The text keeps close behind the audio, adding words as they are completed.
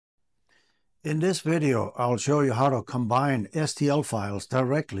In this video, I'll show you how to combine STL files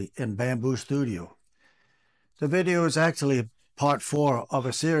directly in Bambu Studio. The video is actually part 4 of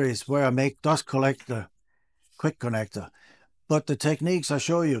a series where I make dust collector quick connector, but the techniques I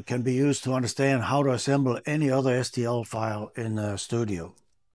show you can be used to understand how to assemble any other STL file in Studio.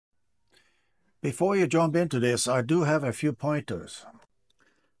 Before you jump into this, I do have a few pointers.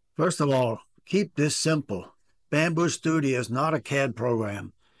 First of all, keep this simple. Bambu Studio is not a CAD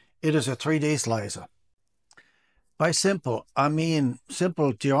program. It is a 3D slicer. By simple, I mean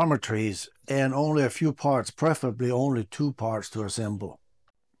simple geometries and only a few parts, preferably only 2 parts to assemble.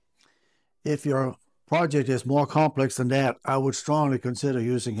 If your project is more complex than that, I would strongly consider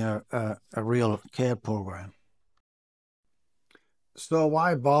using a real CAD program. So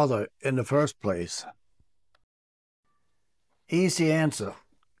why bother in the first place? Easy answer.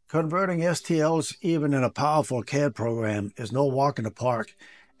 Converting STLs even in a powerful CAD program is no walk in the park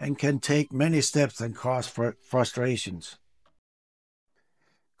and can take many steps and cause frustrations.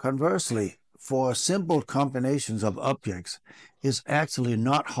 Conversely, for simple combinations of objects, it's actually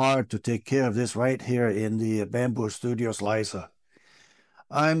not hard to take care of this right here in the Bambu Studio slicer.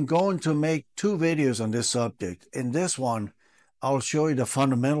 I'm going to make 2 videos on this subject. In this one, I'll show you the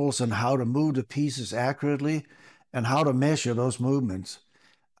fundamentals and how to move the pieces accurately and how to measure those movements.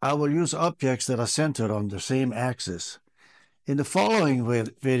 I will use objects that are centered on the same axis. In the following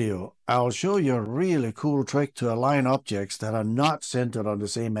video, I'll show you a really cool trick to align objects that are not centered on the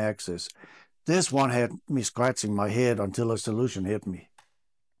same axis. This one had me scratching my head until a solution hit me.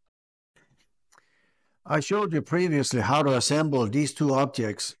 I showed you previously how to assemble these 2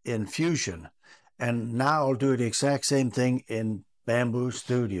 objects in Fusion, and now I'll do the exact same thing in Bambu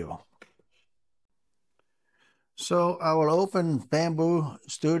Studio. So I will open Bambu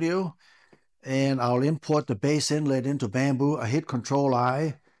Studio and I'll import the base inlet into Bambu. I hit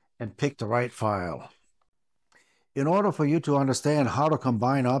Control-I and pick the right file. In order for you to understand how to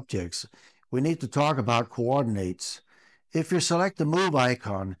combine objects, we need to talk about coordinates. If you select the move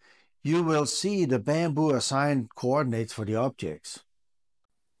icon, you will see the Bambu assigned coordinates for the objects.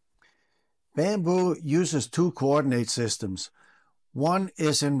 Bambu uses 2 coordinate systems. One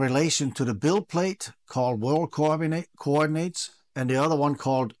is in relation to the build plate, called world coordinates, and the other one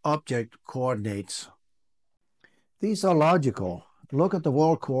called object coordinates. These are logical. Look at the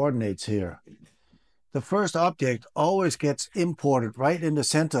world coordinates here. The first object always gets imported right in the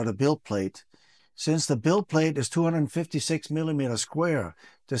center of the build plate. Since the build plate is 256 millimeters square,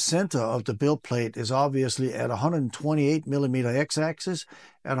 the center of the build plate is obviously at 128 millimeter x-axis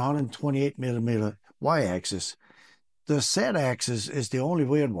and 128 millimeter y-axis. The z-axis is the only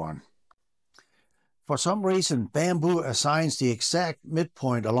weird one. For some reason, Bambu assigns the exact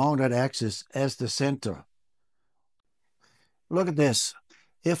midpoint along that axis as the center. Look at this.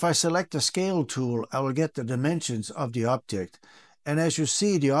 If I select the scale tool, I will get the dimensions of the object. And as you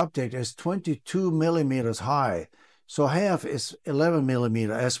see, the object is 22 millimeters high, so half is 11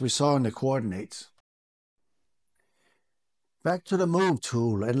 millimeter, as we saw in the coordinates. Back to the Move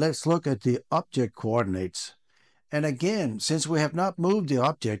tool, and let's look at the object coordinates. And again, since we have not moved the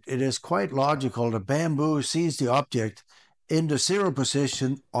object, it is quite logical that Bambu sees the object in the 0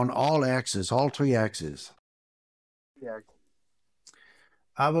 position on all axes, all 3 axes.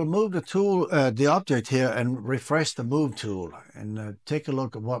 I will move the object here and refresh the Move tool and take a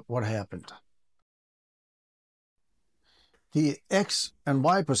look at what happened. The X and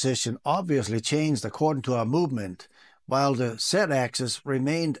Y position obviously changed according to our movement, while the Z-axis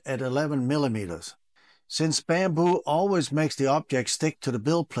remained at 11 millimeters. Since Bambu always makes the object stick to the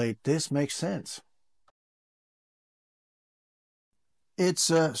build plate, this makes sense. It's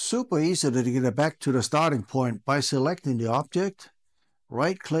super easy to get back to the starting point by selecting the object,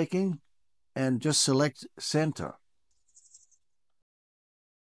 right-clicking, and just select Center.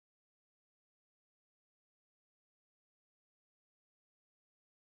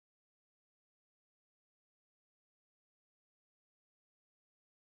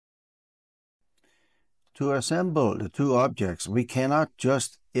 To assemble the 2 objects, we cannot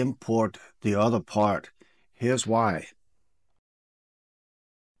just import the other part. Here's why.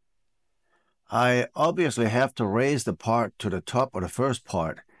 I obviously have to raise the part to the top of the first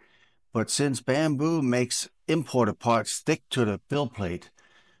part, but since Bambu makes imported parts stick to the build plate,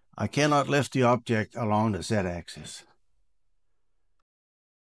 I cannot lift the object along the Z-axis.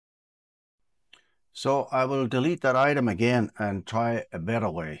 So I will delete that item again and try a better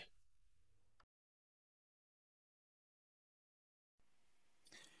way.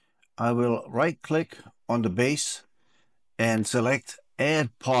 I will right-click on the base and select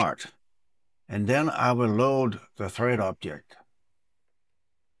Add Part, and then I will load the thread object.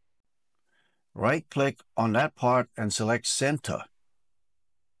 Right-click on that part and select Center.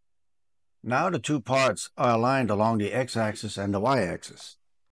 Now the two parts are aligned along the X-axis and the Y-axis.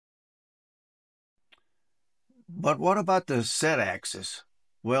 But what about the Z-axis?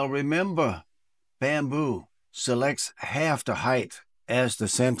 Well, remember, Bambu selects half the height as the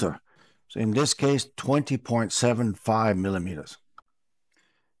center. So in this case, 20.75 millimeters.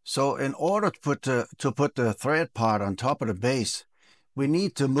 So in order to put the thread part on top of the base, we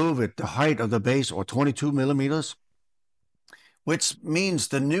need to move it the height of the base, or 22 millimeters, which means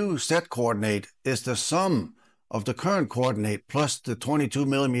the new set coordinate is the sum of the current coordinate plus the 22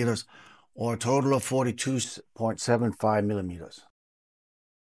 millimeters, or a total of 42.75 millimeters.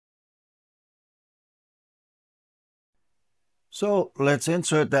 So let's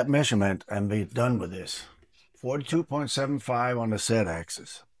insert that measurement and be done with this. 42.75 on the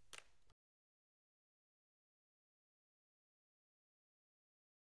Z-axis.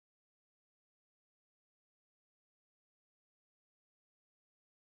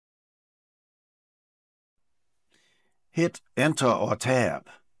 Hit Enter or Tab.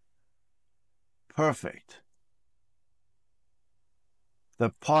 Perfect.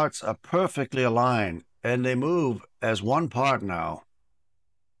 The parts are perfectly aligned and they move as one part now.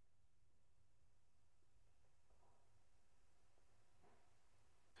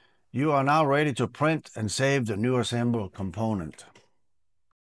 You are now ready to print and save the new assembled component.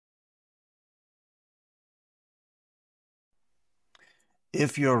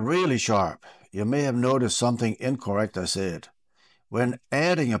 If you're really sharp, you may have noticed something incorrect I said. When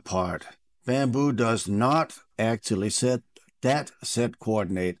adding a part, Bambu does not actually set that set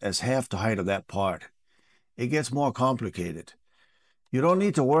coordinate as half the height of that part. It gets more complicated. You don't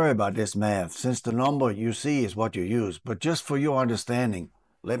need to worry about this math, since the number you see is what you use, but just for your understanding,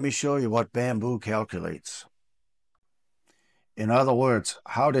 let me show you what Bambu calculates. In other words,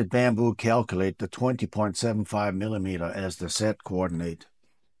 how did Bambu calculate the 20.75 millimeter as the set coordinate?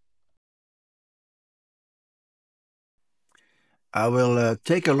 I will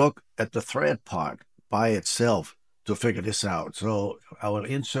take a look at the thread part by itself to figure this out. So I will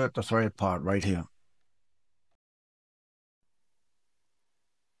insert the thread part right here.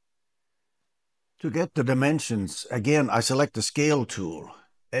 To get the dimensions, again, I select the scale tool.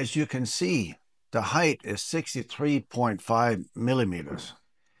 As you can see, the height is 63.5 millimeters.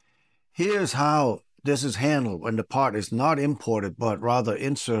 Here's how this is handled when the part is not imported, but rather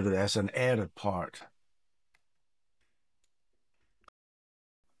inserted as an added part.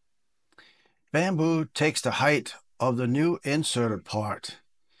 Bambu takes the height of the new inserted part.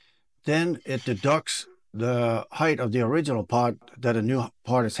 Then it deducts the height of the original part that a new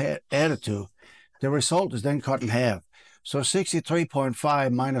part is added to. The result is then cut in half. So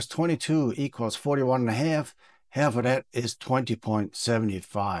 63.5 minus 22 equals 41.5. Half of that is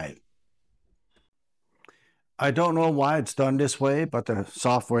 20.75. I don't know why it's done this way, but the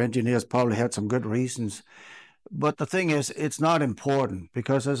software engineers probably had some good reasons. But the thing is, it's not important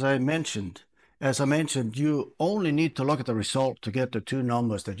because as I mentioned, you only need to look at the result to get the two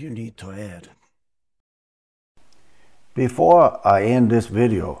numbers that you need to add. Before I end this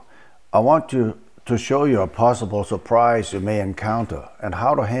video, I want to show you a possible surprise you may encounter and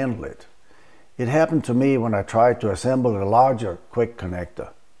how to handle it. It happened to me when I tried to assemble a larger quick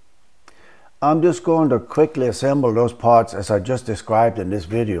connector. I'm just going to quickly assemble those parts as I just described in this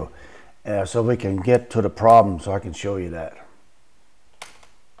video so we can get to the problem so I can show you that.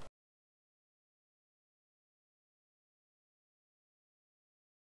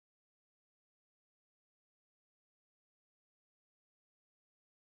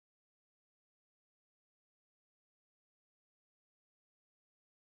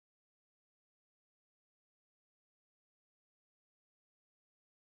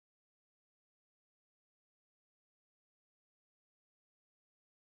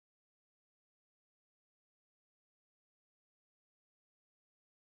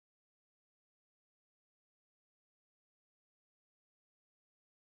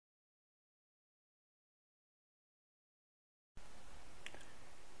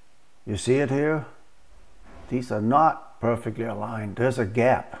 You see it here? These are not perfectly aligned. There's a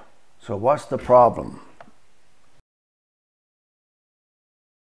gap. So what's the problem?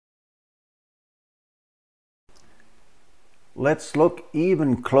 Let's look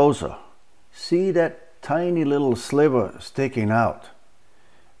even closer. See that tiny little sliver sticking out?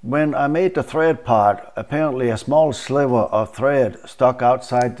 When I made the thread part, apparently a small sliver of thread stuck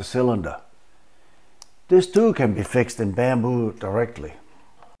outside the cylinder. This too can be fixed in Bambu directly.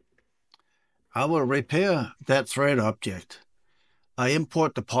 I will repair that thread object. I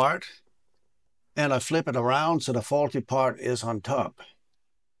import the part and I flip it around so the faulty part is on top.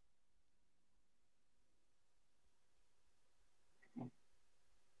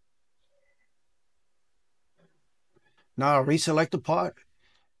 Now I'll reselect the part,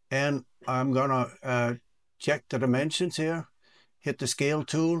 and I'm gonna check the dimensions here, hit the scale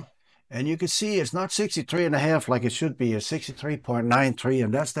tool, and you can see it's not 63.5 like it should be. It's 63.93,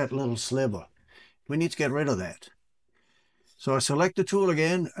 and that's that little sliver. We need to get rid of that. So I select the tool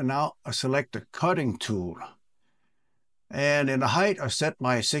again, and now I select the cutting tool. And in the height, I set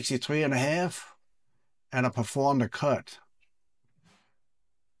my 63.5, and I perform the cut.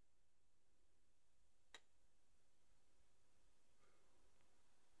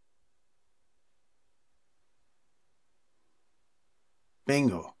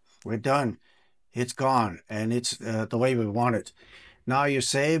 Bingo, we're done. It's gone, and it's the way we want it. Now you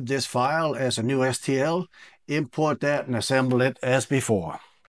save this file as a new STL, import that and assemble it as before.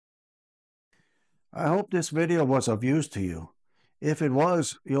 I hope this video was of use to you. If it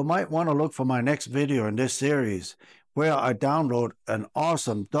was, you might want to look for my next video in this series, where I download an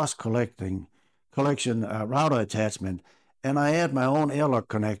awesome dust collection router attachment, and I add my own airlock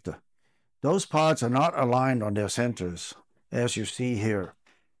connector. Those parts are not aligned on their centers, as you see here.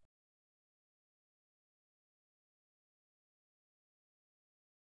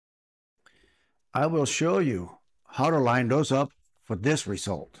 I will show you how to line those up for this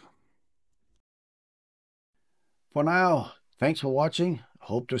result. For now, thanks for watching.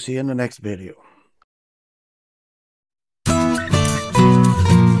 Hope to see you in the next video.